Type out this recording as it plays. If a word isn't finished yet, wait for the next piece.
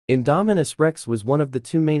Indominus-Rex was one of the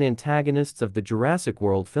two main antagonists of the Jurassic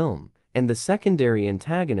World film, and the secondary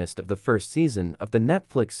antagonist of the first season of the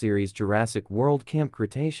Netflix series Jurassic World Camp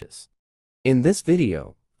Cretaceous. In this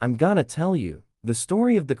video, I'm gonna tell you the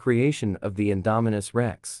story of the creation of the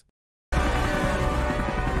Indominus-Rex.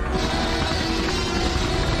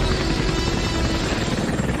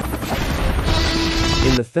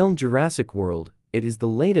 In the film Jurassic World, it is the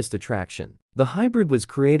latest attraction. The hybrid was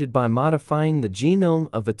created by modifying the genome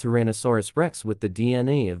of a Tyrannosaurus rex with the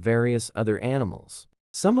DNA of various other animals.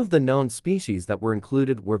 Some of the known species that were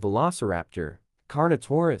included were Velociraptor,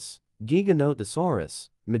 Carnotaurus, Giganotosaurus,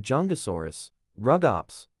 Majungasaurus,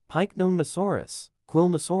 Rugops, Pycnomasaurus,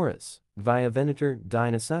 Quilmosaurus, Viavenator,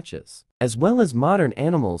 Dinosuchus, as well as modern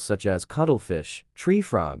animals such as cuttlefish, tree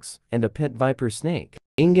frogs, and a pet viper snake.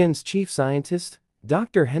 InGen's chief scientist,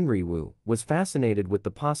 Dr. Henry Wu, was fascinated with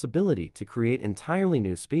the possibility to create entirely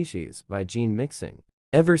new species by gene mixing,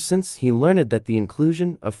 ever since he learned that the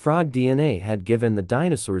inclusion of frog DNA had given the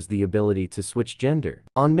dinosaurs the ability to switch gender.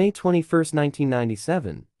 On May 21,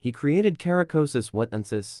 1997, he created Caracosus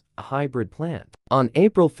watensis, a hybrid plant. On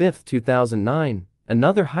April 5, 2009,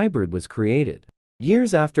 another hybrid was created.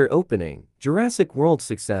 Years after opening, Jurassic World's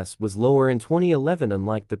success was lower in 2011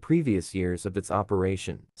 unlike the previous years of its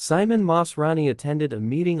operation. Simon Masrani attended a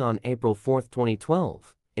meeting on April 4,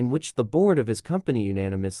 2012, in which the board of his company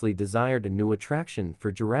unanimously desired a new attraction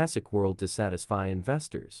for Jurassic World to satisfy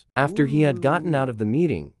investors. After he had gotten out of the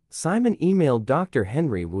meeting, Simon emailed Dr.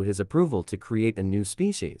 Henry Wu his approval to create a new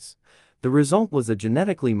species. The result was a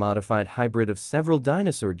genetically modified hybrid of several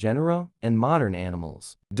dinosaur genera and modern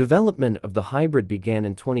animals. Development of the hybrid began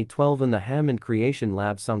in 2012 in the Hammond Creation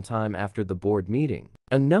Lab sometime after the board meeting.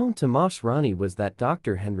 Unknown to Masrani was that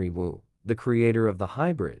Dr. Henry Wu, the creator of the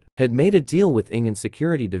hybrid, had made a deal with InGen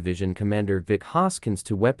Security Division Commander Vic Hoskins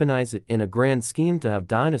to weaponize it in a grand scheme to have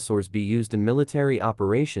dinosaurs be used in military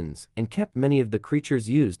operations and kept many of the creatures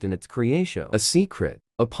used in its creation a secret.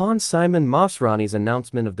 Upon Simon Masrani's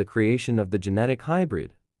announcement of the creation of the genetic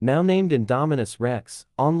hybrid, now named Indominus-Rex,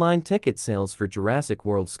 online ticket sales for Jurassic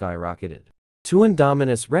World skyrocketed. Two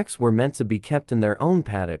Indominus-Rex were meant to be kept in their own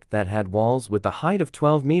paddock that had walls with a height of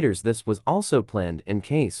 12 meters. This was also planned in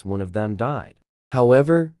case one of them died.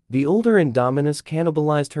 However, the older Indominus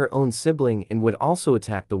cannibalized her own sibling and would also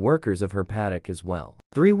attack the workers of her paddock as well.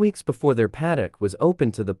 3 weeks before their paddock was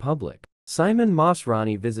open to the public, Simon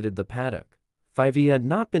Masrani visited the paddock. He had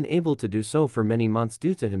not been able to do so for many months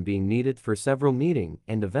due to him being needed for several meetings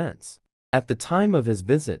and events. At the time of his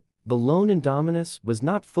visit, the lone Indominus was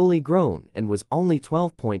not fully grown and was only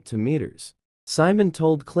 12.2 meters. Simon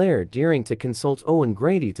told Claire Deering to consult Owen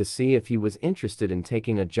Grady to see if he was interested in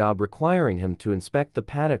taking a job requiring him to inspect the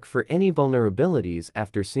paddock for any vulnerabilities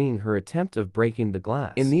after seeing her attempt of breaking the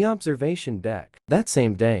glass in the observation deck. That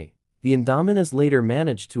same day, the Indominus later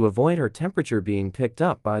managed to avoid her temperature being picked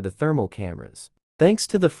up by the thermal cameras, thanks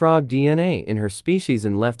to the frog DNA in her species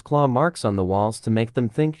and left claw marks on the walls to make them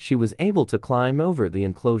think she was able to climb over the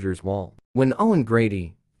enclosure's wall. When Owen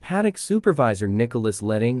Grady, paddock supervisor Nicholas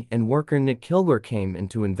Letting and worker Nick Kilgore came in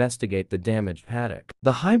to investigate the damaged paddock,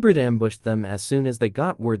 the hybrid ambushed them as soon as they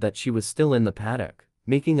got word that she was still in the paddock,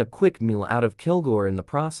 making a quick meal out of Kilgore in the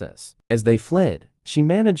process. As they fled, she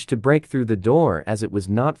managed to break through the door as it was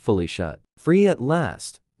not fully shut. Free at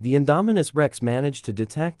last, the Indominus-Rex managed to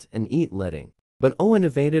detect and eat Letting, but Owen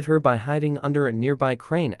evaded her by hiding under a nearby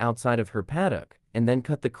crane outside of her paddock and then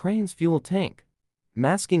cut the crane's fuel tank,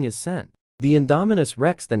 masking his scent. The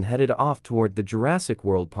Indominus-Rex then headed off toward the Jurassic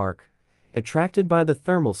World Park, attracted by the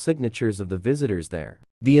thermal signatures of the visitors there.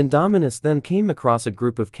 The Indominus then came across a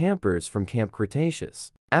group of campers from Camp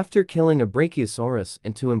Cretaceous. After killing a Brachiosaurus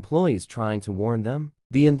and 2 employees trying to warn them,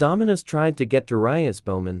 the Indominus tried to get Darius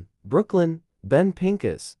Bowman, Brooklyn, Ben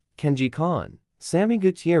Pincus, Kenji Khan, Sammy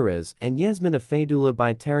Gutierrez, and Yasmin Afedula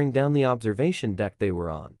by tearing down the observation deck they were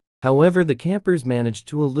on. However, the campers managed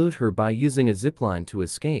to elude her by using a zipline to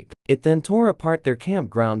escape. It then tore apart their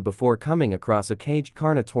campground before coming across a caged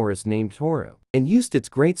Carnotaurus named Toro, and used its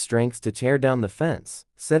great strength to tear down the fence,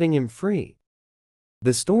 setting him free.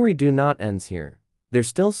 The story do not ends here. There's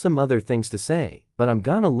still some other things to say, but I'm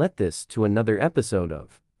gonna let this to another episode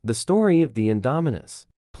of The Story of the Indominus.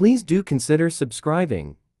 Please do consider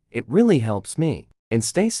subscribing, it really helps me. And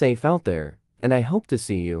stay safe out there, and I hope to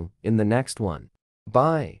see you in the next one.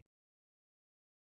 Bye.